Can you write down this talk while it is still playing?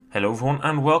Hello everyone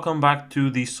and welcome back to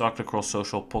the Cyclocross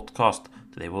Social Podcast.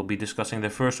 Today we'll be discussing the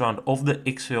first round of the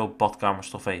XVO Badkamers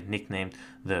Trofee, nicknamed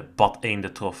the Bad Eende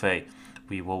Trofee.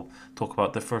 We will talk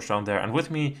about the first round there, and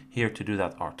with me here to do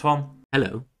that are Twan.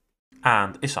 Hello.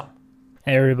 And Issam.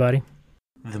 Hey everybody.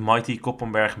 The mighty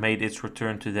Koppenberg made its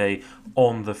return today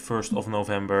on the 1st of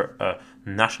November, a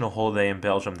national holiday in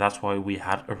Belgium. That's why we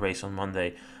had a race on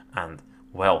Monday. And,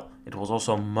 well, it was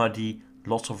also muddy,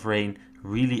 lots of rain,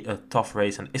 really a tough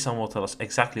race. And Issam will tell us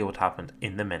exactly what happened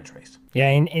in the men's race. Yeah,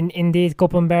 indeed,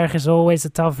 Koppenberg is always a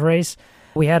tough race.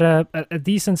 We had a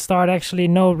decent start, actually,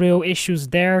 no real issues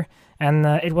there. And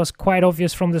it was quite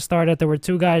obvious from the start that there were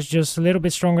two guys just a little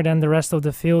bit stronger than the rest of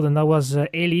the field, and that was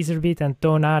Eli Iserbyt and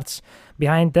Toon Aerts.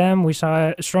 Behind them, we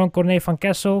saw a strong Corné van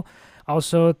Kessel,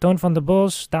 also Toon van der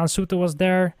Bos, Daan Soete was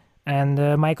there,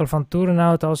 and Michael van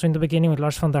Toerenhout also in the beginning with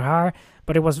Lars van der Haar.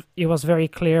 But it was very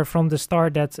clear from the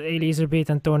start that Eli Iserbyt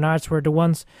and Toon Aerts were the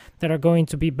ones that are going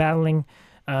to be battling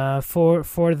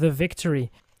for the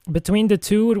victory. Between the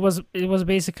two, it was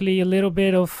basically a little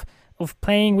bit of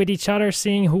playing with each other,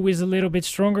 seeing who is a little bit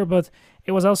stronger, but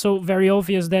it was also very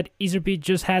obvious that Iserbyt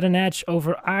just had an edge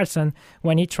over Aerts, and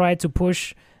when he tried to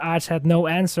push, Aerts had no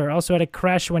answer. Also had a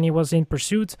crash when he was in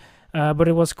pursuit, but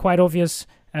it was quite obvious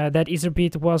that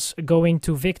Iserbyt was going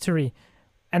to victory.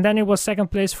 And then it was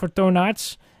second place for Toon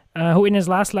Aerts, who in his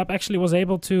last lap actually was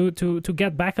able to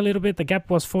get back a little bit. The gap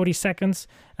was 40 seconds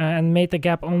and made the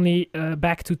gap only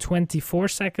back to 24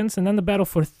 seconds. And then the battle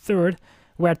for third,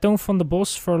 where Toon van der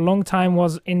Bos for a long time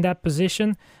was in that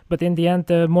position, but in the end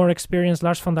the more experienced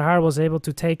Lars van der Haar was able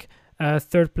to take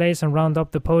third place and round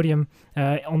up the podium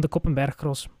on the Koppenberg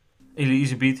Cross. Eli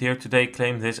Iserbyt here today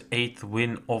claimed his 8th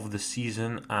win of the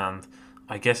season, and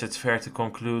I guess it's fair to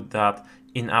conclude that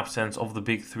in absence of the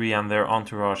big three and their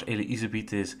entourage, Eli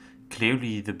Iserbyt is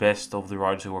clearly the best of the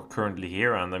riders who are currently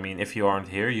here. And I mean, if you aren't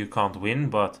here, you can't win,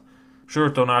 but sure,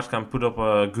 Toon Aerts can put up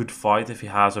a good fight if he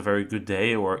has a very good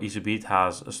day, or Iserbyt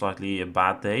has a slightly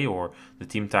bad day, or the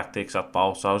team tactics at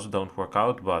Pauwelshuizen don't work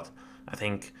out. But I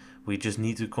think we just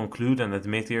need to conclude and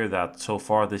admit here that so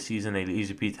far this season, Eli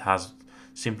Iserbyt has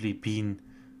simply been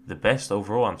the best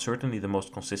overall and certainly the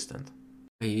most consistent.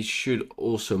 He should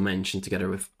also mention, together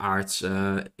with Aerts,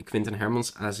 Quinten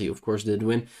Hermans, as he of course did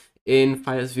win in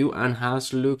Fayetteville and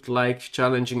has looked like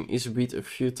challenging Iserbyt a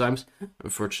few times.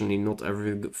 Unfortunately, not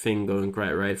everything going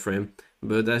quite right for him.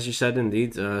 But as you said,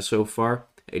 indeed, so far,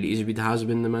 Eli Iserbyt has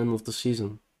been the man of the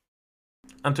season.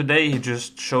 And today he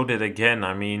just showed it again.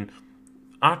 I mean,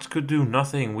 Aerts could do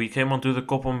nothing. We came onto the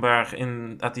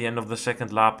Koppenberg at the end of the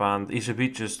second lap, and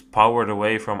Iserbyt just powered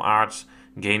away from Aerts,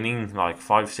 gaining like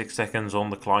 5-6 seconds on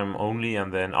the climb only,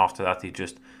 and then after that he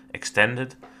just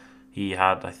extended. He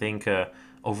had, I think,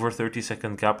 over a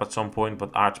 30-second gap at some point,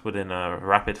 but Aerts put in a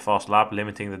rapid fast lap,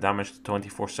 limiting the damage to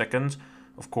 24 seconds.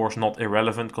 Of course, not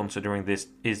irrelevant considering this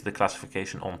is the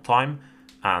classification on time,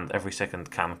 and every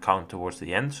second can count towards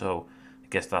the end, so I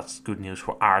guess that's good news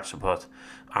for Aerts. But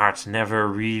Aerts never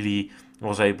really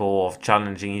was able of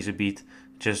challenging Iserbyt,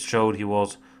 just showed he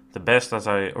was the best, as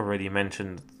I already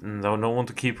mentioned. I don't want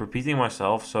to keep repeating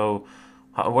myself, so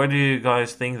where do you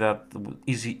guys think that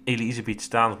Eli Iserbyt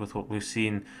stands with what we've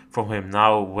seen from him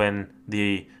now when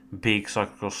the big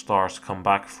cyclocross stars come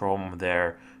back from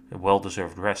their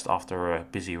well-deserved rest after a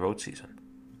busy road season?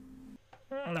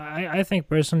 I think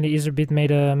personally Iserbyt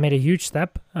made a huge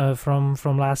step from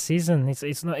last season.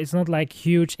 It's not like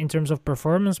huge in terms of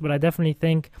performance, but I definitely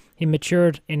think he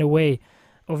matured in a way.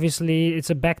 Obviously, it's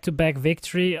a back-to-back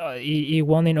victory. He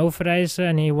won in Overijse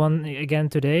and he won again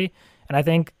today. And I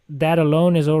think that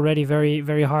alone is already very,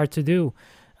 very hard to do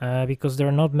because there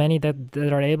are not many that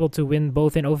are able to win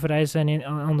both in Overijse and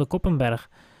on the Koppenberg.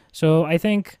 So I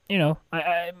think,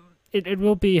 it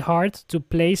will be hard to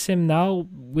place him now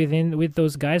with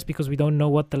those guys because we don't know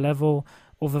what the level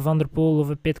of a Van der Poel, of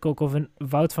a Pidcock, of a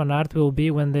Wout van Aert will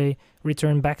be when they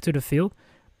return back to the field.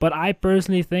 But I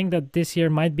personally think that this year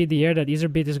might be the year that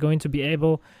Iserbyt is going to be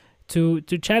able to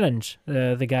challenge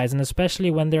the guys, and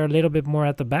especially when they're a little bit more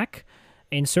at the back.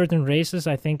 In certain races,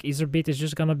 I think Iserbyt is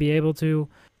just going to be able to,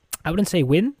 I wouldn't say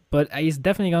win, but he's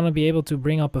definitely going to be able to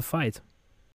bring up a fight.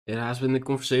 It has been the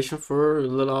conversation for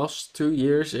the last 2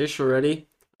 years-ish already.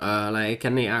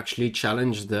 Can they actually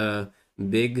challenge the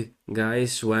big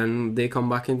guys when they come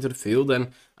back into the field? And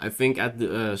I think at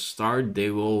the start they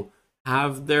will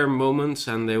have their moments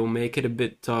and they will make it a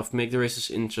bit tough, make the races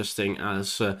interesting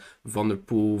as Van der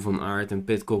Poel, Van Aert and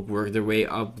Pidcock work their way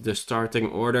up the starting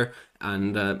order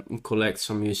and collect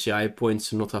some UCI points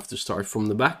to not have to start from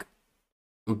the back.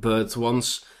 But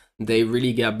once they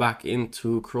really get back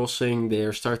into crossing. They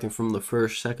are starting from the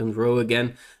first, second row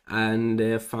again, and they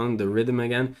have found the rhythm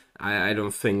again. I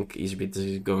don't think Iserbyt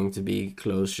is going to be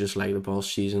close just like the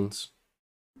past seasons.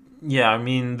 Yeah, I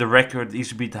mean, the record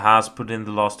Iserbyt has put in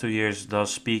the last 2 years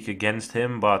does speak against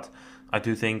him, but I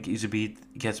do think Iserbyt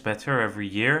gets better every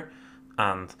year.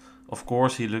 And of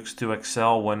course, he looks to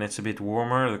excel when it's a bit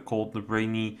warmer. The cold, the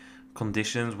rainy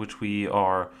conditions, which we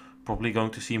are probably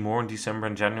going to see more in December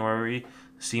and January,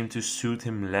 seem to suit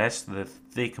him less. The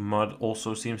thick mud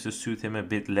also seems to suit him a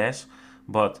bit less.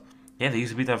 But yeah, the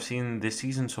Iserbyt I've seen this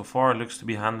season so far looks to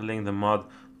be handling the mud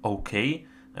okay.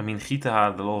 I mean, Gita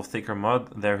had a lot of thicker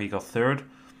mud. There he got third.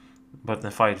 But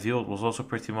the Fayetteville was also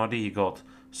pretty muddy. He got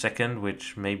second,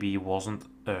 which maybe wasn't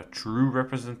a true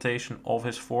representation of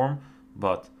his form.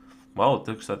 But, well, it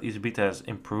looks that Iserbyt has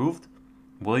improved.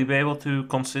 Will he be able to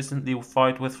consistently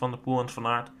fight with Van der Poel and Van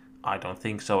Aert? I don't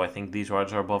think so. I think these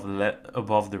riders are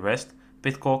above the rest.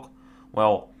 Pidcock,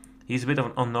 well, he's a bit of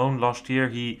an unknown. Last year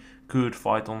he could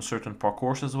fight on certain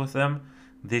parcourses with them.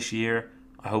 This year,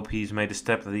 I hope he's made a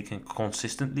step that he can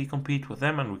consistently compete with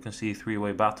them and we can see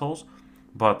three-way battles.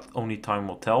 But only time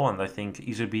will tell, and I think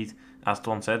Iserbyt, as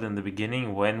Ton said in the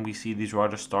beginning, when we see these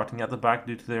riders starting at the back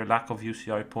due to their lack of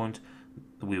UCI points,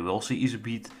 we will see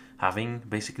Iserbyt having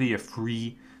basically a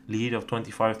free lead of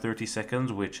 25-30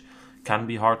 seconds, which can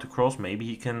be hard to cross. Maybe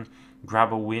he can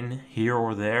grab a win here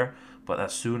or there, but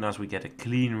as soon as we get a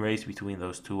clean race between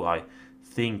those two, I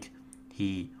think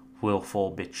he will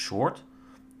fall a bit short.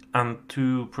 And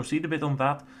to proceed a bit on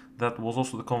that, that was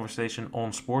also the conversation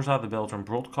on Sporza, the Belgian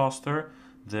broadcaster.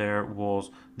 There was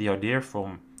the idea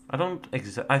from,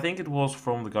 I think it was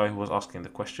from the guy who was asking the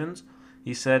questions.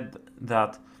 He said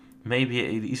that maybe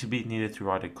Iserbyt needed to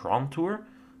ride a Grand Tour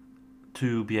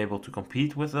to be able to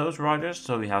compete with those riders,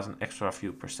 so he has an extra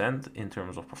few percent in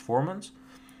terms of performance.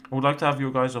 I would like to have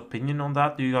your guys' opinion on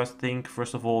that. Do you guys think,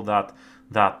 first of all, that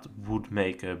that would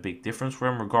make a big difference for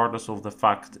him, regardless of the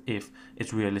fact if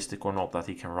it's realistic or not that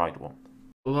he can ride one?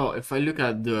 Well, if I look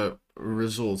at the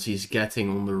results he's getting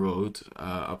on the road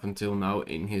up until now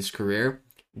in his career,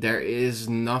 there is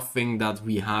nothing that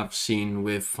we have seen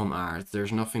with Van Aert.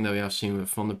 There's nothing that we have seen with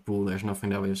Van der Poel. There's nothing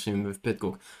that we have seen with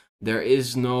Pidcock. There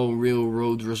is no real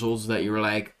road results that you're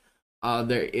like,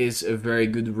 there is a very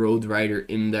good road rider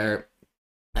in there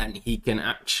and he can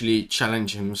actually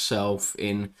challenge himself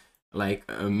in like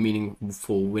a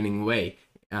meaningful winning way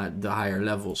at the higher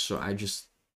levels. So I just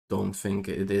don't think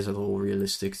it is at all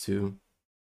realistic to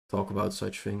talk about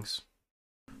such things.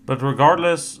 But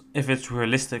regardless if it's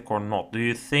realistic or not, do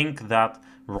you think that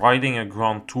riding a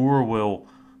Grand Tour will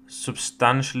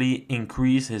substantially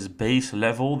increase his base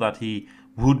level, that he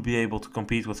would be able to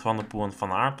compete with Van der Poel and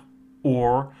Van Aert?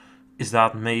 Or is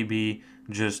that maybe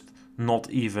just not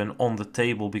even on the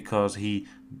table because he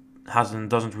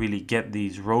doesn't really get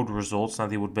these road results,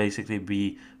 and he would basically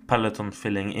be peloton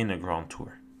filling in a Grand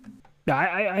Tour? Yeah,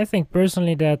 I think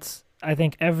personally that I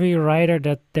think every rider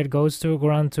that goes to a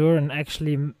Grand Tour and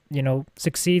actually,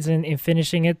 succeeds in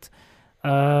finishing it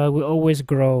will always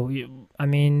grow. I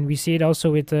mean, we see it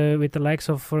also with the likes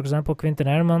of, for example, Quinten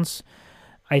Hermans.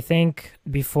 I think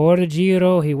before the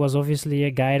Giro, he was obviously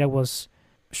a guy that was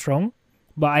strong,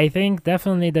 but I think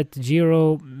definitely that the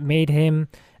Giro made him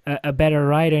a better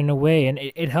rider in a way, and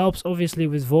it helps obviously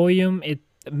with volume, it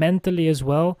mentally as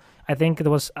well. I think it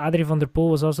was Adrie van der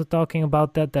Poel was also talking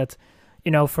about that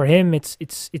for him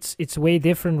it's way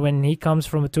different when he comes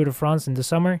from a Tour de France in the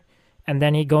summer and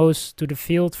then he goes to the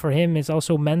field. For him, it's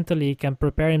also mentally he can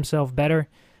prepare himself better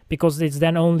because it's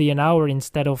then only an hour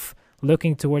instead of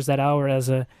looking towards that hour as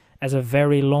a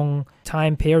very long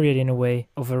time period in a way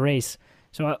of a race.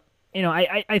 So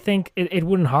I think it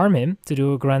wouldn't harm him to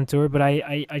do a Grand Tour, but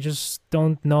I just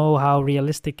don't know how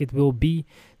realistic it will be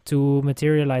to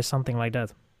materialize something like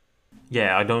that.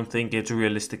 Yeah, I don't think it's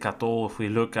realistic at all. If we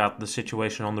look at the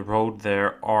situation on the road,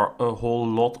 there are a whole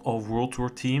lot of World Tour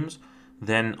teams.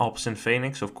 Then Alpes and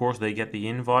Phoenix, of course, they get the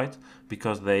invite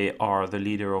because they are the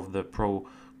leader of the Pro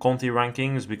Conti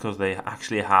rankings, because they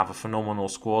actually have a phenomenal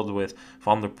squad with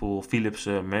Van der Poel,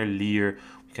 Philipsen, Merlier.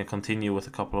 We can continue with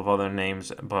a couple of other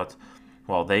names, but,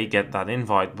 well, they get that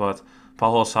invite. But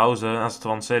Paul Sauze, as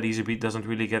Twan said, Iserbyt doesn't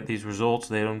really get these results.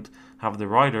 They don't have the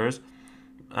riders.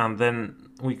 And then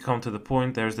we come to the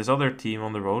point, there's this other team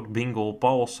on the road, Bingle,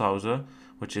 Paul Sauze,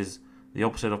 which is the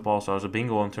opposite of Paul Sauze,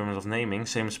 Bingle in terms of naming,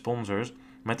 same sponsors.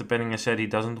 Mette Penninger said he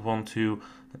doesn't want to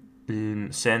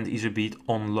send Iserbyt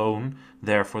on loan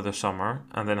there for the summer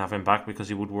and then have him back because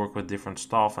he would work with different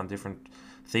staff and different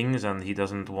things, and he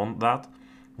doesn't want that,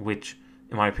 which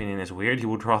in my opinion is weird.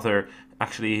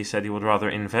 He said he would rather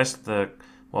invest the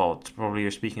well, it's probably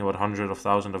you're speaking about hundreds of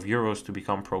thousands of euros to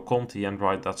become Pro Conti and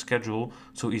ride that schedule,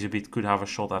 so Iserbyt could have a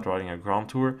shot at riding a Grand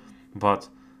Tour. But,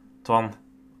 Twan,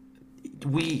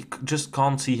 we just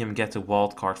can't see him get a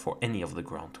wild card for any of the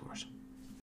Grand Tours.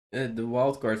 The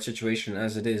wildcard situation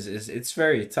as it is it's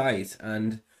very tight,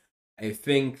 and I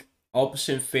think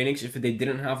Alpecin Phoenix, if they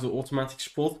didn't have the automatic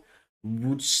spot,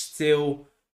 would still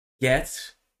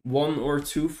get 1 or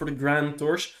 2 for the Grand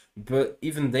Tours, but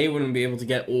even they wouldn't be able to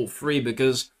get all 3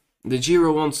 because the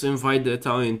Giro wants to invite the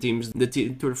Italian teams, the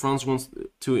Tour de France wants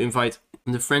to invite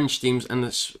the French teams, and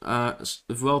the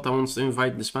Vuelta wants to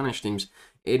invite the Spanish teams.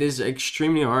 It is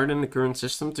extremely hard in the current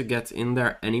system to get in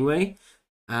there anyway,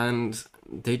 and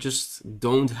they just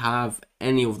don't have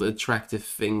any of the attractive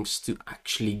things to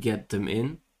actually get them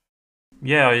in.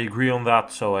 Yeah, I agree on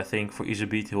that. So I think for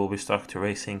Iserbyt, he will be stuck to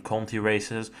racing Conti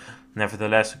races.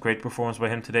 Nevertheless, great performance by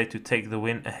him today to take the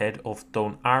win ahead of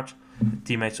Toon Aert. The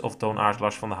teammates of Toon Aert,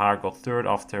 Lars van der Haar, got third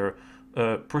after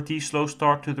a pretty slow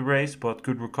start to the race, but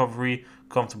good recovery,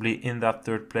 comfortably in that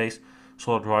third place.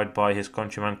 Solid ride by his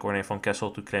countryman Corné van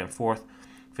Kessel to claim fourth.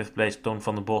 Fifth place, Toon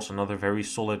van der Bos, another very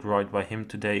solid ride by him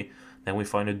today. Then we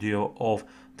find a duo of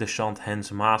Deschamps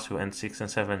Hens Maas, who ends 6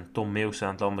 and 7, Tom Meeuwse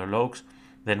and Lander Looks.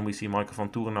 Then we see Michael van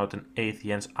Toerenhout in 8th,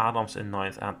 Jens Adams in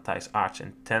 9th, and Thijs Aerts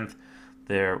in 10th.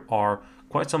 There are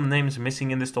quite some names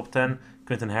missing in this top 10.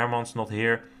 Quinten Hermans not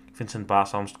here. Vincent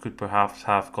Baasams could perhaps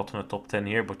have gotten a top 10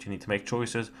 here, but you need to make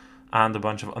choices. And a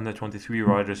bunch of under 23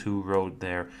 riders who rode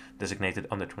their designated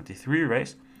under 23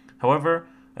 race. However,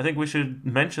 I think we should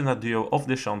mention that duo of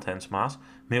Deschamps Hens Maas,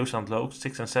 Meeuwse and Looks,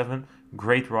 6 and 7.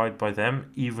 Great ride by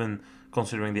them, even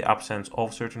considering the absence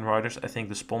of certain riders. I think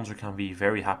the sponsor can be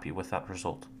very happy with that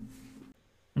result.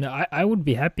 No, I would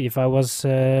be happy if I was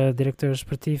director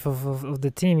sportif of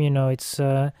the team. You know, it's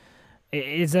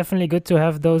definitely good to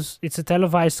have those. It's a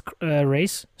televised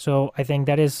race, so I think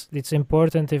it's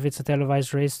important if it's a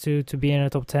televised race to be in a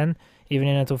top 10, even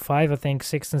in a top 5. I think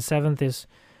 6th and 7th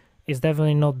is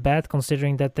definitely not bad,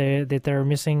 considering that they're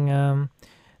missing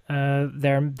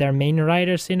their main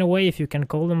riders in a way, if you can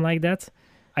call them like that.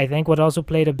 I think what also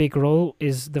played a big role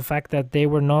is the fact that they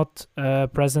were not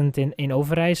present in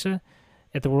Overijse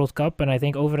at the World Cup, and I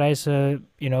think Overijse,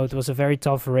 it was a very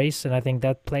tough race, and I think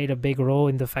that played a big role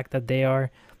in the fact that they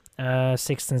are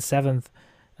 6th and 7th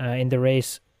in the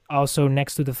race. Also,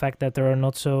 next to the fact that there are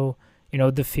not so,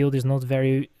 the field is not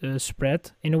very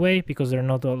spread in a way, because there are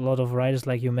not a lot of riders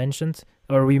like you mentioned,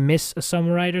 or we miss some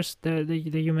riders that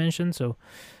you mentioned. So,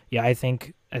 yeah, I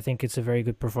think it's a very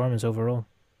good performance overall.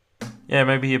 Yeah,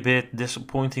 maybe a bit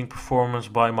disappointing performance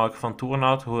by Michael van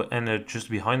Toerenhout, who ended just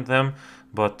behind them.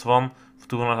 But Twan, van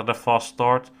Toerenhout had a fast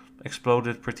start,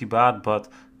 exploded pretty bad, but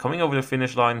coming over the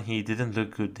finish line, he didn't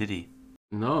look good, did he?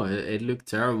 No, it looked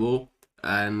terrible,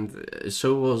 and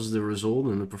so was the result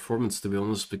and the performance, to be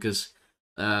honest, because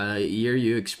here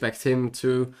you expect him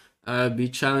to be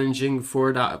challenging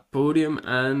for that podium,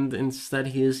 and instead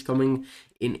he is coming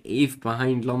in 8th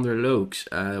behind Lander Looks,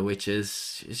 which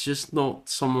is just not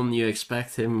someone you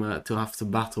expect him to have to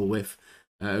battle with.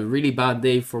 A really bad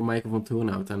day for Michael van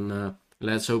Toerenhout, and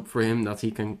let's hope for him that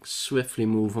he can swiftly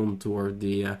move on toward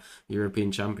the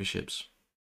European Championships.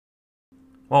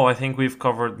 Well, I think we've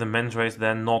covered the men's race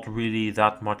then, not really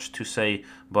that much to say,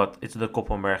 but it's the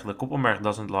Koppenberg. The Koppenberg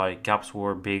doesn't lie, gaps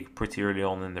were big pretty early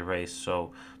on in the race,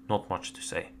 so not much to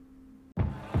say.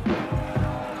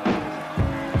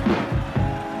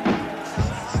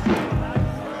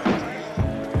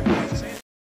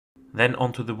 Then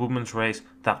onto the women's race,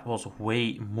 that was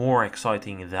way more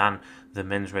exciting than the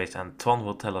men's race, and Twan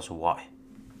will tell us why.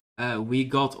 We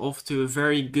got off to a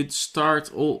very good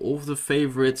start, all of the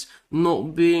favorites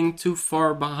not being too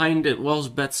far behind. It was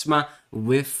Betsma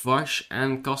with Vash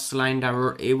and Kastelein that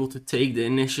were able to take the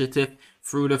initiative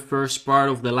through the first part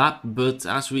of the lap, but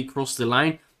as we crossed the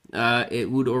line,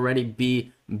 it would already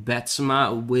be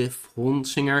Betsma with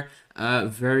Honsinger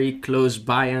very close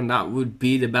by, and that would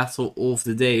be the battle of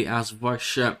the day, as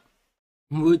Vash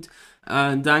would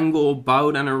dangle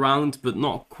about and around but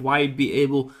not quite be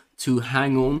able to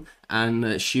hang on,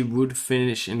 and she would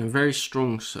finish in a very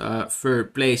strong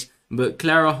third place. But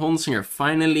Clara Honsinger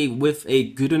finally with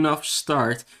a good enough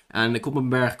start, and the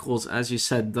Koppenberg Cross, as you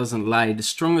said, doesn't lie, the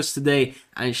strongest today,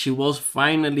 and she was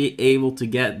finally able to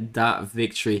get that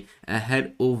victory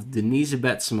ahead of Denise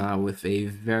Betsma with a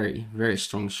very, very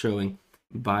strong showing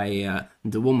by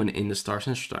the woman in the Stars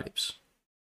and Stripes.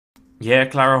 Yeah,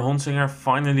 Clara Honsinger,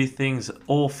 finally things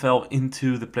all fell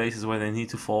into the places where they need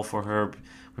to fall for her.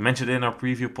 We mentioned in our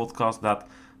preview podcast that,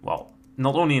 well,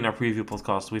 not only in our preview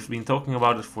podcast, we've been talking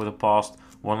about it for the past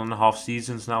 1.5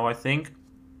 seasons now, I think.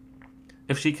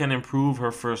 if she can improve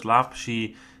her first lap,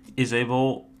 she is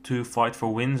able to fight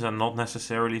for wins and not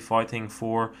necessarily fighting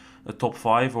for a top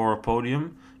 5 or a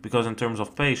podium. Because in terms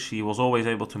of pace, she was always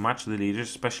able to match the leaders,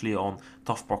 especially on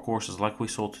tough parcourses like we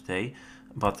saw today.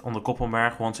 But on the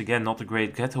Koppenberg, once again, not a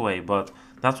great getaway. But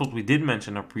that's what we did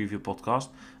mention in our preview podcast.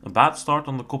 A bad start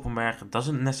on the Koppenberg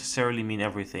doesn't necessarily mean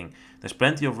everything. There's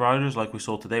plenty of riders, like we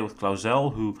saw today with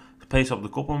Clauzel, who pace up the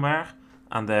Koppenberg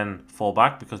and then fall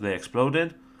back because they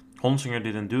exploded. Honsinger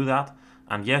didn't do that.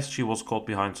 And yes, she was caught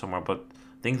behind somewhere, but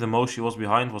I think the most she was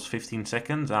behind was 15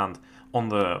 seconds. And on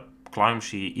the climb,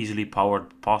 she easily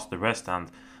powered past the rest. And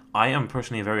I am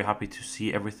personally very happy to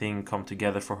see everything come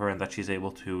together for her and that she's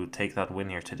able to take that win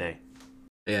here today.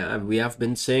 Yeah, we have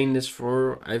been saying this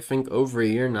for, I think, over a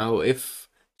year now. If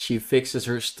she fixes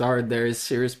her start, there is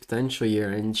serious potential here,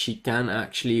 and she can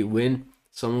actually win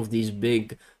some of these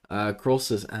big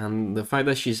crosses. And the fact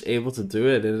that she's able to do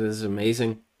it, it is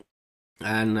amazing.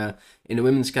 And in the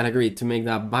women's category, to make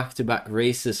that back-to-back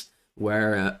races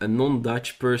where a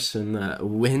non-Dutch person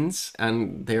wins,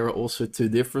 and they are also two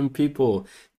different people,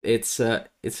 it's an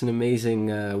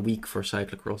amazing week for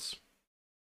cyclocross.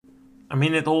 I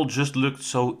mean, it all just looked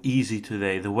so easy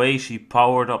today. The way she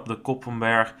powered up the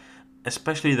Koppenberg,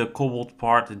 especially the cobbled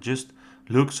part, it just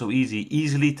looked so easy.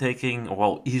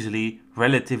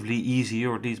 Relatively easy,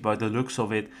 or at least by the looks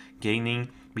of it, gaining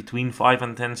between 5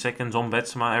 and 10 seconds on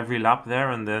Betsema every lap there,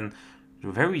 and then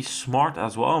very smart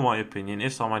as well, in my opinion.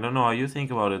 Issam, I don't know how you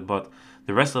think about it, but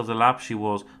the rest of the lap she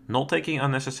was not taking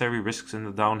unnecessary risks in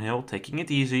the downhill, taking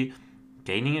it easy,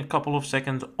 gaining a couple of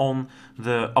seconds on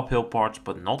the uphill parts,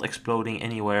 but not exploding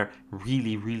anywhere.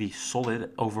 Really, really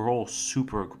solid overall,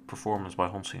 super performance by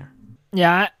Honsinger.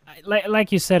 Yeah,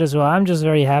 like you said as well, I'm just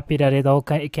very happy that it all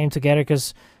came together,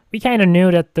 because we kind of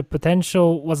knew that the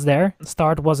potential was there.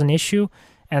 Start was an issue,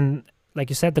 and like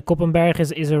you said, the Koppenberg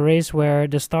is a race where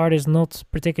the start is not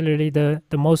particularly the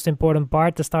most important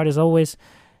part. The start is always...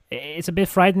 It's a bit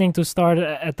frightening to start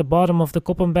at the bottom of the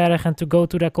Koppenberg and to go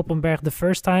to that Koppenberg the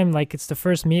first time. Like, it's the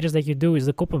first meters that you do is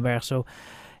the Koppenberg. So,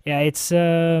 yeah,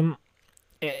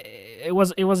 it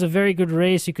was a very good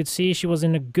race. You could see she was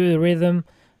in a good rhythm.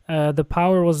 The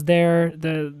power was there.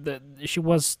 She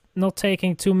was not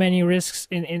taking too many risks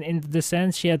in the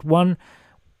descent. She had one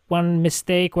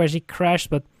mistake where she crashed,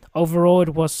 but overall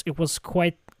it was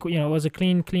quite, it was a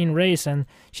clean race, and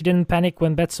she didn't panic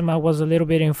when Betsema was a little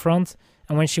bit in front.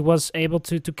 And when she was able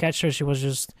to catch her, she was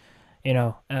just,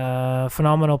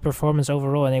 phenomenal performance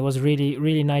overall. And it was really,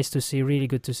 really nice to see, really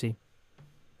good to see.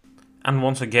 And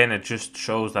once again, it just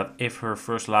shows that if her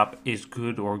first lap is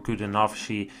good or good enough,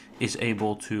 she is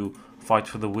able to fight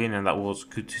for the win. And that was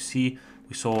good to see.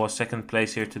 We saw a second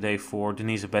place here today for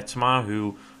Denise Betsema,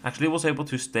 who actually was able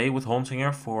to stay with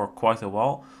Honsinger for quite a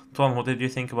while. Ton, what did you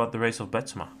think about the race of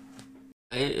Betsema?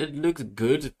 It looked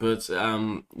good, but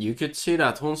you could see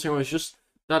that Honsinger was just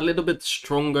that little bit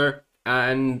stronger,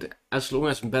 and as long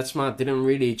as Betsema didn't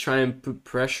really try and put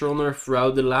pressure on her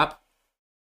throughout the lap,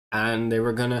 and they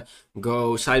were gonna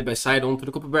go side by side onto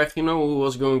the Koppenberg, who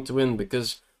was going to win,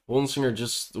 because Honsinger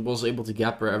just was able to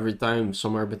gap her every time,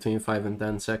 somewhere between 5 and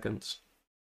 10 seconds.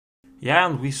 Yeah,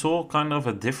 and we saw kind of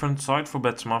a different side for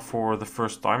Betsema for the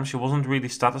first time. She wasn't really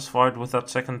satisfied with that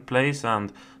second place,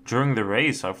 and during the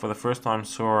race, I for the first time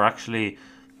saw her actually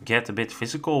get a bit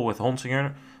physical with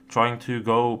Honsinger, trying to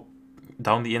go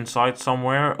down the inside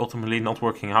somewhere, ultimately not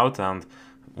working out, and,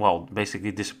 well,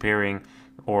 basically disappearing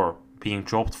or being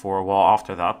dropped for a while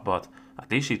after that, but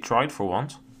at least she tried for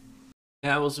once.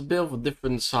 Yeah, it was a bit of a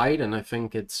different side, and I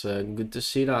think it's good to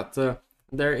see that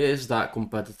there is that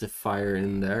competitive fire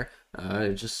in there.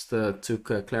 It just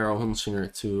took Clara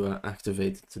Honsinger to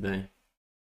activate it today.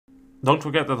 Don't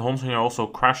forget that Honsinger also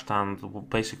crashed and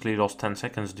basically lost 10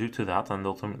 seconds due to that, and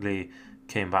ultimately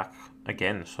came back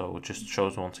again. So it just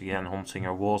shows once again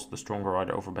Honsinger was the stronger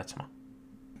rider over Betsema.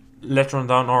 Let's run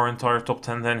down our entire top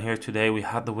 10 then here today. We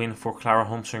had the win for Clara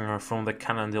Honsinger from the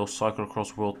Cannondale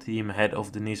Cyclocross World Team ahead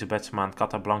of Denise Betsema and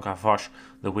Catablanca Vash,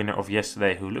 the winner of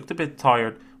yesterday, who looked a bit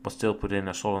tired but still put in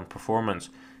a solid performance.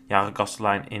 Jara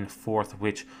Kastelein in fourth,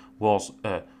 which was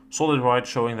a solid ride,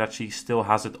 showing that she still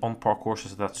has it on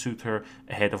parcourses that suit her,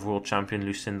 ahead of world champion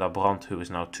Lucinda Brandt, who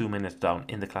is now 2 minutes down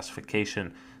in the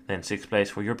classification. Then sixth place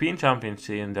for European champion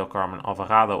Cien del Carmen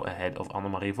Alvarado, ahead of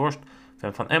Annemarie Vorst,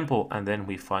 Fem van Empel, and then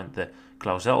we find the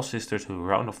Clauzel sisters, who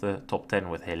round off the top 10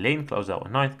 with Helene Clauzel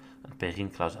in 9th and Perrine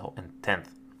Clauzel in 10th.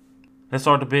 Let's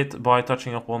start a bit by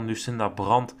touching upon Lucinda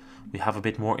Brandt. We have a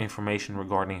bit more information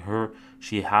regarding her.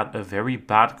 She had a very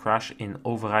bad crash in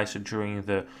Overijse during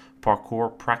the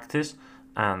parkour practice,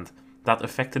 and that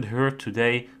affected her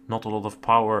today. Not a lot of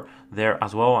power there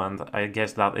as well, and I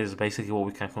guess that is basically what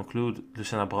we can conclude.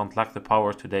 Lucinda Brandt lacked the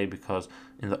power today because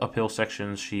in the uphill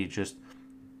sections she just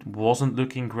wasn't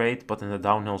looking great, but in the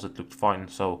downhills it looked fine.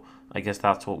 So I guess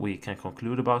that's what we can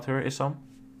conclude about her, Issam.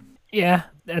 Yeah,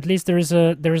 at least there is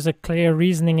a clear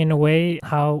reasoning in a way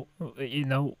how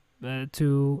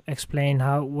to explain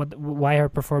why her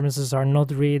performances are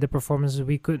not really the performances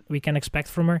we can expect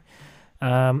from her.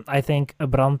 I think a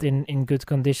Brandt in good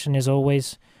condition is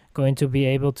always going to be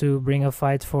able to bring a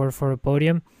fight for a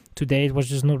podium. Today it was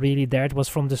just not really there. It was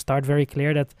from the start very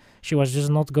clear that she was just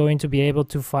not going to be able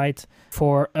to fight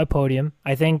for a podium.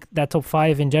 I think that top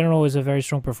 5 in general is a very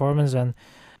strong performance, and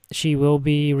she will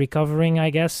be recovering, I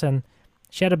guess. And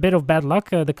she had a bit of bad luck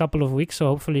the couple of weeks, so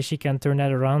hopefully she can turn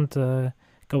that around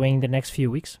going the next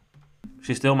few weeks.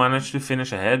 She still managed to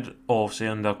finish ahead of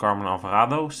Seren del Carmen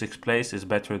Alvarado. 6th place is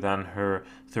better than her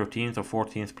 13th or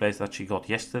 14th place that she got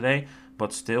yesterday,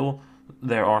 but still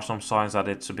there are some signs that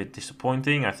it's a bit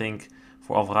disappointing. I think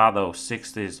for Alvarado,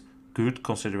 6th is good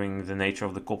considering the nature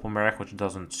of the Koppenberg, which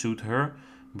doesn't suit her,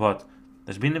 but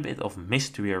there's been a bit of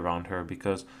mystery around her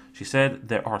because she said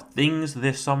there are things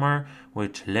this summer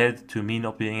which led to me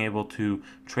not being able to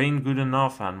train good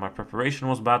enough and my preparation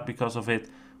was bad because of it.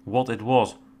 What it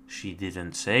was, she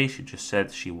didn't say. She just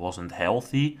said she wasn't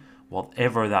healthy.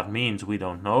 Whatever that means, we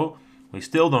don't know. We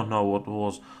still don't know what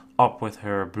was up with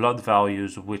her blood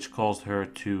values, which caused her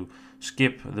to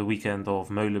skip the weekend of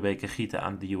Molenbeek, Gieten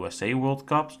and the USA World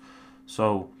Cups.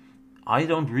 So I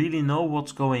don't really know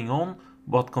what's going on,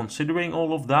 but considering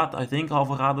all of that, I think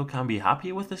Alvarado can be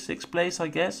happy with the 6th place, I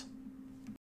guess.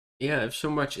 Yeah, if so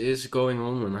much is going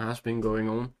on and has been going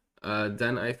on,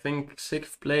 then I think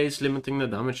 6th place, limiting the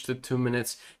damage to 2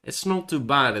 minutes, it's not too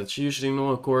bad. It's usually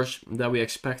not a course that we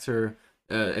expect to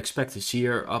see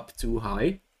her up too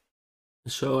high.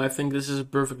 So I think this is a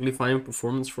perfectly fine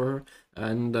performance for her,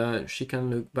 and she can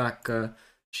look back.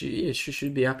 She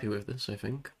should be happy with this, I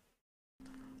think.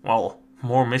 Well,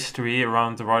 more mystery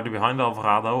around the rider behind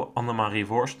Alvarado, Annemarie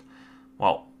Vorst.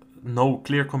 Well, no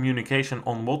clear communication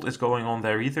on what is going on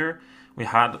there either. We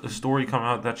had a story come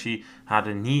out that she had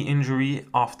a knee injury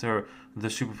after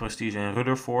the Super Prestige in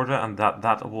Ruddervoorde, and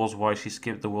that was why she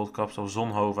skipped the World Cups of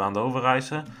Zonhoven and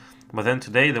Overijse. But then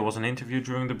today there was an interview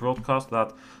during the broadcast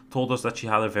that told us that she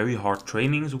had a very hard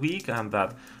trainings week and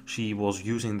that she was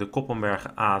using the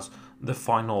Koppenberg as the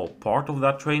final part of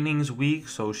that trainings week,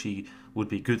 so she would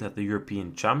be good at the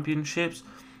European Championships.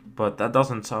 But that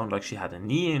doesn't sound like she had a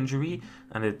knee injury,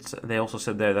 and they also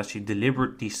said there that she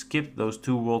deliberately skipped those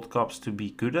 2 World Cups to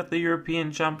be good at the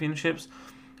European Championships.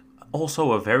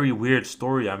 Also a very weird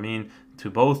story. I mean, to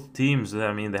both teams,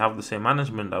 I mean, they have the same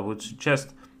management. I would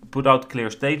suggest put out clear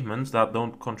statements that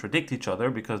don't contradict each other,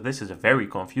 because this is very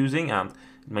confusing and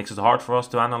it makes it hard for us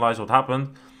to analyze what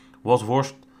happened. Was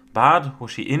Vorst bad?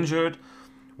 Was she injured?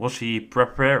 Was she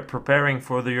preparing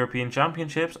for the European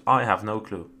Championships? I have no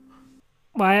clue.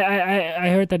 Well, I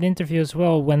heard that interview as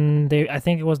well when I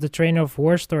think it was the trainer of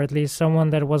Worst, or at least someone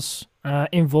that was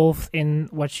involved in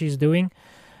what she's doing,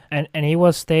 and he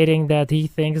was stating that he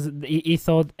thinks he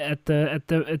thought at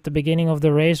the beginning of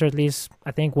the race, or at least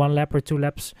I think 1 lap or 2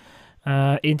 laps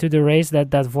into the race, that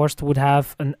Vorst would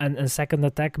have a second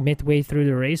attack midway through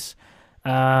the race.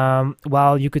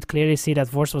 While you could clearly see that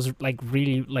Vorst was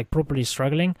really properly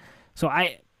struggling. So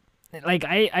I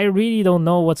really don't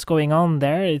know what's going on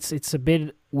there. It's a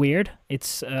bit weird.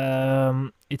 It's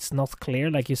not clear,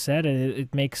 like you said.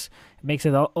 It makes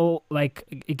it all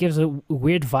like it gives a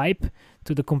weird vibe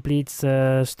to the complete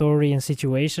story and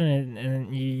situation,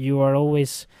 and you are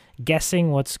always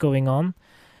guessing what's going on.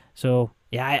 So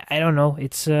yeah, I don't know.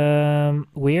 It's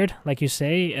weird, like you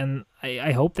say, and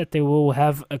I hope that they will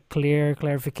have a clear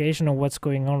clarification of what's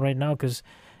going on right now, because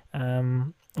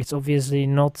it's obviously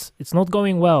not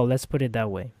going well, let's put it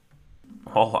that way.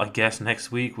 Well, I guess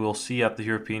next week we'll see at the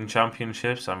European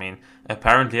Championships. I mean,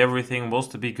 apparently everything was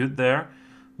to be good there.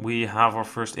 We have our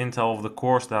first intel of the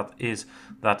course, that is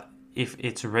that if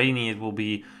it's rainy it will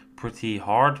be pretty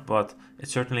hard, but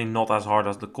it's certainly not as hard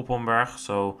as the Koppenberg.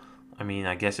 So, I mean,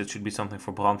 I guess it should be something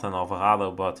for Brandt and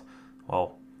Alvarado, but,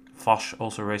 well, Vash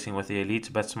also racing with the elites,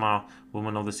 Betsma,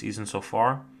 woman of the season so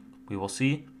far. We will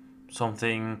see.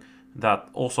 Something that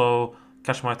also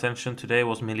catch my attention today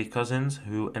was Millie Cousins,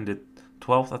 who ended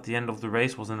 12th at the end of the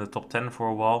race, was in the top 10 for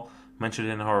a while.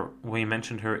 We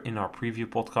mentioned her in our preview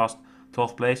podcast.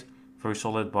 12th place, very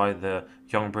solid by the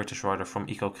young British rider from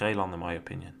Eco Kreeland, in my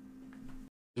opinion.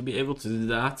 To be able to do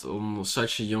that on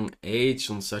such a young age,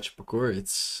 on such a parcours,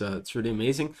 it's really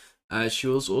amazing. She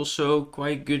was also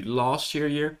quite good last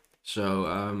year.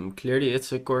 So clearly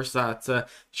it's a course that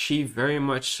she very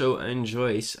much so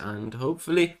enjoys, and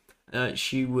hopefully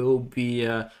she will be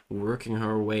working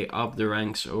her way up the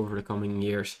ranks over the coming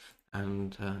years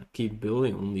and keep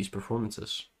building on these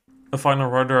performances. A final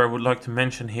rider I would like to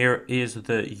mention here is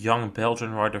the young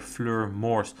Belgian rider Fleur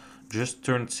Moors. Just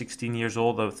turned 16 years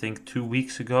old, I think 2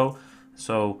 weeks ago.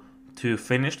 So to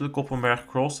finish the Koppenberg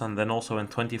Cross and then also in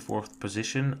 24th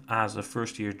position as a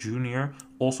first year junior,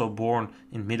 also born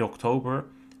in mid-October,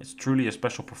 it's truly a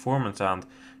special performance, and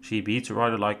she beats a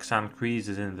rider like San Krees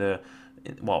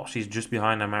she's just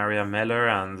behind Amaria Meller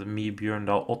and Me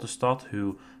Björndal Ottestad,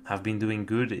 who have been doing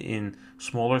good in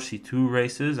smaller C2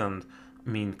 races, and I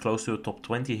mean, close to a top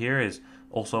 20 here is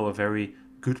also a very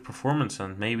good performance,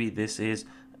 and maybe this is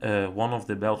one of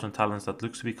the Belgian talents that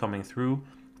looks to be coming through,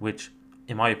 which,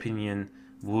 in my opinion,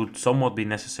 would somewhat be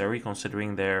necessary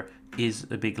considering there is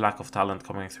a big lack of talent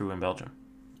coming through in Belgium.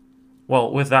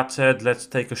 Well, with that said, let's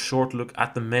take a short look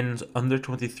at the men's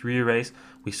under-23 race.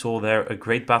 We saw there a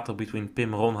great battle between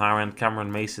Pim Ronhaar and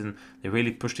Cameron Mason. They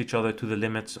really pushed each other to the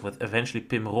limits, with eventually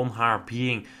Pim Ronhaar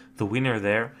being the winner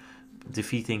there,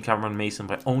 defeating Cameron Mason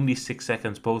by only 6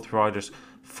 seconds, both riders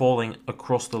falling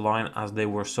across the line as they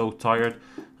were so tired.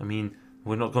 I mean,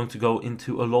 we're not going to go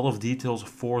into a lot of details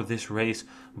for this race,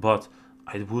 but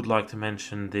I would like to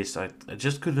mention this. I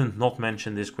just couldn't not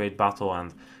mention this great battle,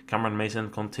 and Cameron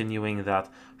Mason continuing that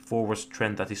forwards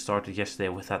trend that he started yesterday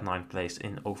with that 9th place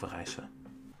in Overijse.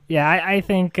 Yeah, I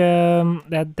think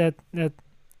that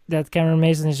Cameron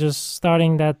Mason is just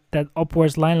starting that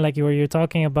upwards line like you're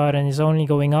talking about, and is only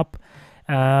going up.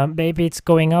 Maybe it's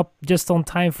going up just on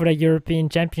time for the European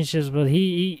Championships, but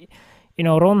he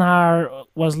Ronhaar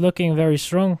was looking very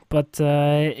strong, but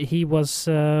he was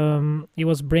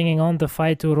bringing on the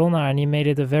fight to Ronhaar, and he made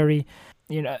it a very,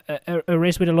 a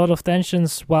race with a lot of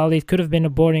tensions. While it could have been a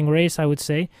boring race, I would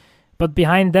say, but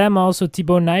behind them also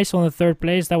Thibaut Nys on the 3rd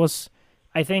place. That was,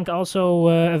 I think, also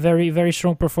a very, very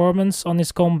strong performance on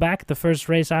his comeback, the first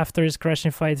race after his crash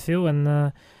in Fayetteville,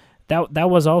 and that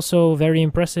was also very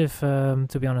impressive,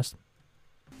 to be honest.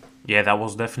 Yeah, that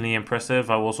was definitely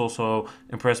impressive. I was also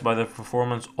impressed by the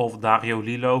performance of Dario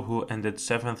Lillo, who ended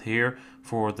 7th here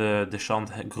for the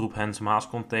Deschamps Group Hens Maas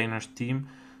Containers team,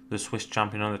 the Swiss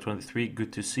champion under 23.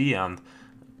 Good to see. And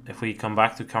if we come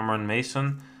back to Cameron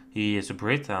Mason, he is a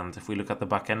Brit, and if we look at the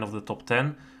back end of the top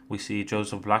 10, we see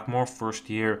Joseph Blackmore,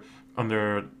 first year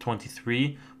under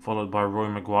 23, followed by Roy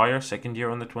Maguire, second year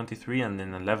under 23, and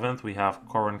in 11th we have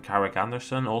Corin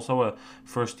Carrick-Anderson, also a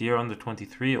first year under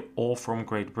 23, all from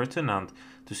Great Britain. And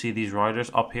to see these riders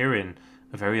up here in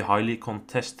a very highly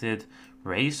contested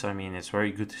race, I mean, it's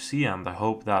very good to see, and I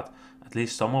hope that at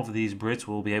least some of these Brits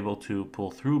will be able to pull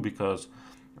through, because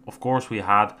of course we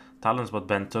had talents, but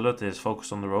Ben Tullett is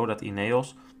focused on the road at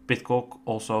Ineos, Pidcock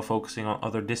also focusing on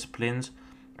other disciplines,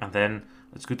 and then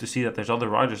it's good to see that there's other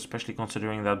riders, especially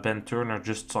considering that Ben Turner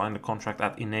just signed a contract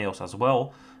at Ineos as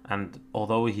well. And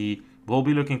although he will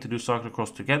be looking to do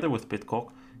cyclocross together with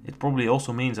Pidcock, it probably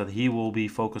also means that he will be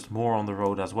focused more on the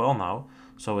road as well now.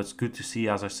 So it's good to see,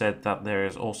 as I said, that there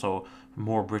is also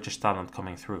more British talent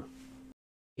coming through.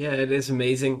 Yeah, it is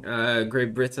amazing.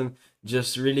 Great Britain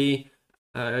just really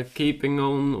keeping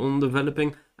on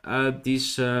developing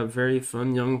these very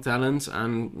fun young talents,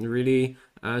 and really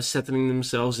settling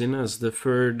themselves in as the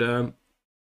 3rd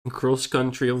cross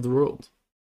country of the world.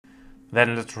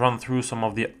 Then let's run through some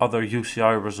of the other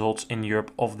UCI results in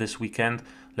Europe of this weekend.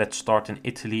 Let's start in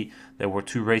Italy. There were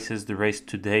 2 races. The race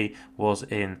today was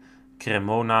in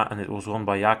Cremona, and it was won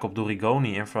by Jacob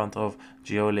Dorigoni in front of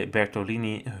Gioele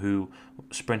Bertolini, who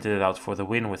sprinted it out for the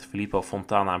win, with Filippo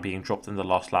Fontana being dropped in the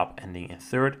last lap, ending in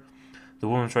 3rd. The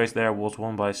women's race there was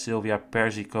won by Silvia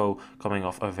Persico, coming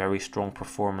off a very strong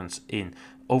performance in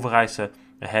Overijse,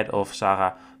 ahead of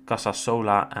Sara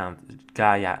Casasola and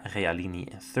Gaia Realini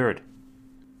in 3rd.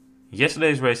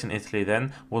 Yesterday's race in Italy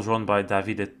then was run by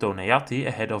Davide Toneatti,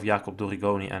 ahead of Jacob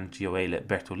Dorigoni and Gioele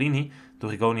Bertolini.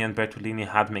 Dorigoni and Bertolini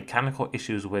had mechanical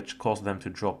issues which caused them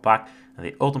to drop back, and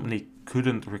they ultimately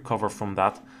couldn't recover from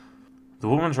that. The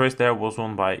women's race there was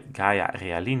won by Gaia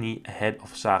Realini, ahead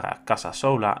of Sara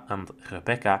Casasola and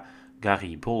Rebecca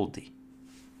Gariboldi.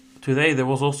 Today there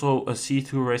was also a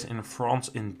C2 race in France,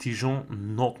 in Dijon.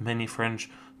 Not many French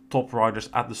top riders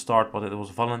at the start, but it was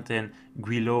Valentin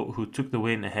Guillot who took the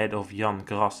win, ahead of Jan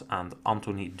Gras and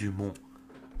Anthony Dumont.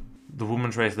 The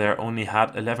women's race there only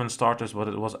had 11 starters, but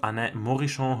it was Annette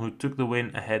Morichon who took the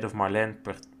win, ahead of Marlène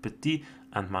Petit,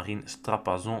 and Marine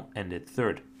Strapazon ended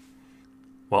 3rd.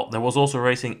 Well, there was also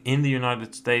racing in the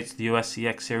United States. The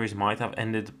USCX series might have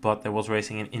ended, but there was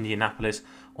racing in Indianapolis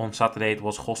On Saturday it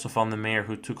was Gosse van der Meer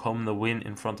who took home the win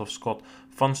in front of Scott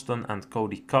Funston and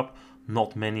Cody Cup.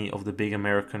 Not many of the big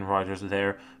American riders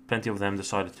there, plenty of them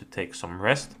decided to take some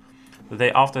rest. The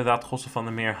day after that, Gosse van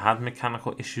der Meer had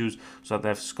mechanical issues, so that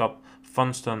left Scott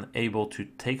Funston able to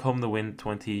take home the win.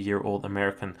 20-year-old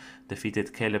American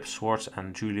defeated Caleb Swartz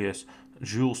and Jules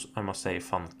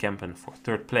van Kempen for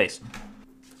third place.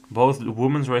 Both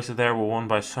women's races there were won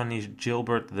by Sunny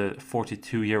Gilbert. The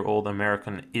 42-year-old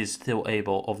American is still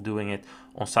able of doing it.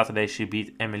 On Saturday she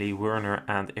beat Emily Werner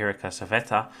and Erika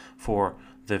Savetta for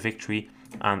the victory.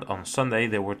 And on Sunday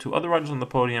there were two other riders on the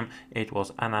podium. It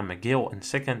was Anna McGill in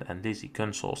second and Lizzie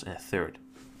Gunsols in third.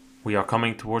 We are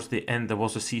coming towards the end. There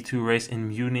was a C2 race in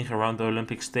Munich around the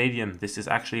Olympic Stadium. This is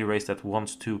actually a race that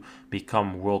wants to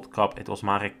become World Cup. It was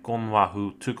Marek Konwa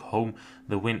who took home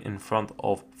the win in front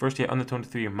of first year under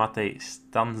 23 Matej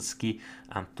Stansky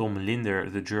and Tom Linder.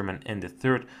 The German ended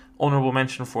third. Honorable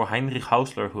mention for Heinrich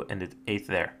Hausler who ended 8th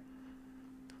there.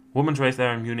 Women's race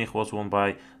there in Munich was won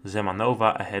by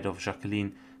Zemanova ahead of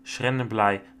Jacqueline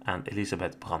Schrenneblij and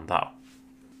Elisabeth Brandau.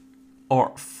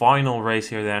 Our final race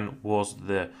here then was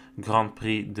the Grand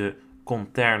Prix de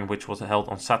Comtern, which was held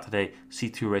on Saturday.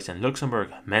 C2 race in Luxembourg.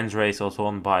 Men's race was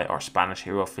won by our Spanish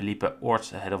hero Felipe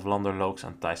Orts ahead of Lander Looks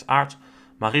and Thijs Aerts.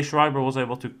 Marie Schreiber was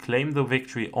able to claim the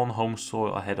victory on home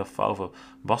soil ahead of Fauve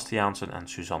Bastiaansen and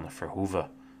Suzanne Verhoeven.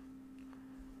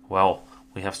 Well,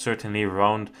 we have certainly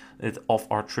rounded it off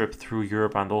our trip through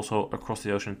Europe and also across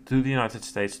the ocean to the United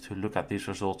States to look at these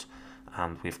results.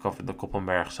 And we've covered the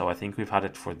Koppenberg, so I think we've had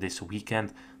it for this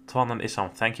weekend. Twan and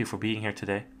Issam, thank you for being here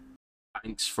today.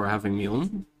 Thanks for having me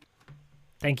on.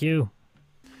 Thank you.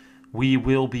 We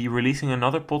will be releasing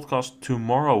another podcast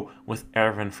tomorrow with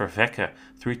Erwin Vervecke.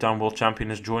 Three-time world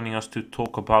champion is joining us to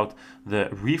talk about the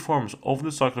reforms of the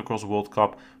Cyclocross World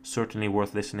Cup. Certainly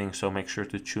worth listening, so make sure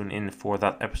to tune in for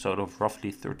that episode of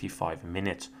roughly 35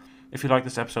 minutes. If you like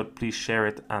this episode, please share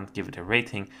it and give it a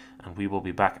rating, and we will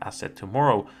be back as said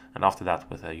tomorrow, and after that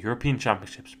with a European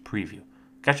Championships preview.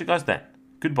 Catch you guys then.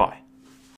 Goodbye.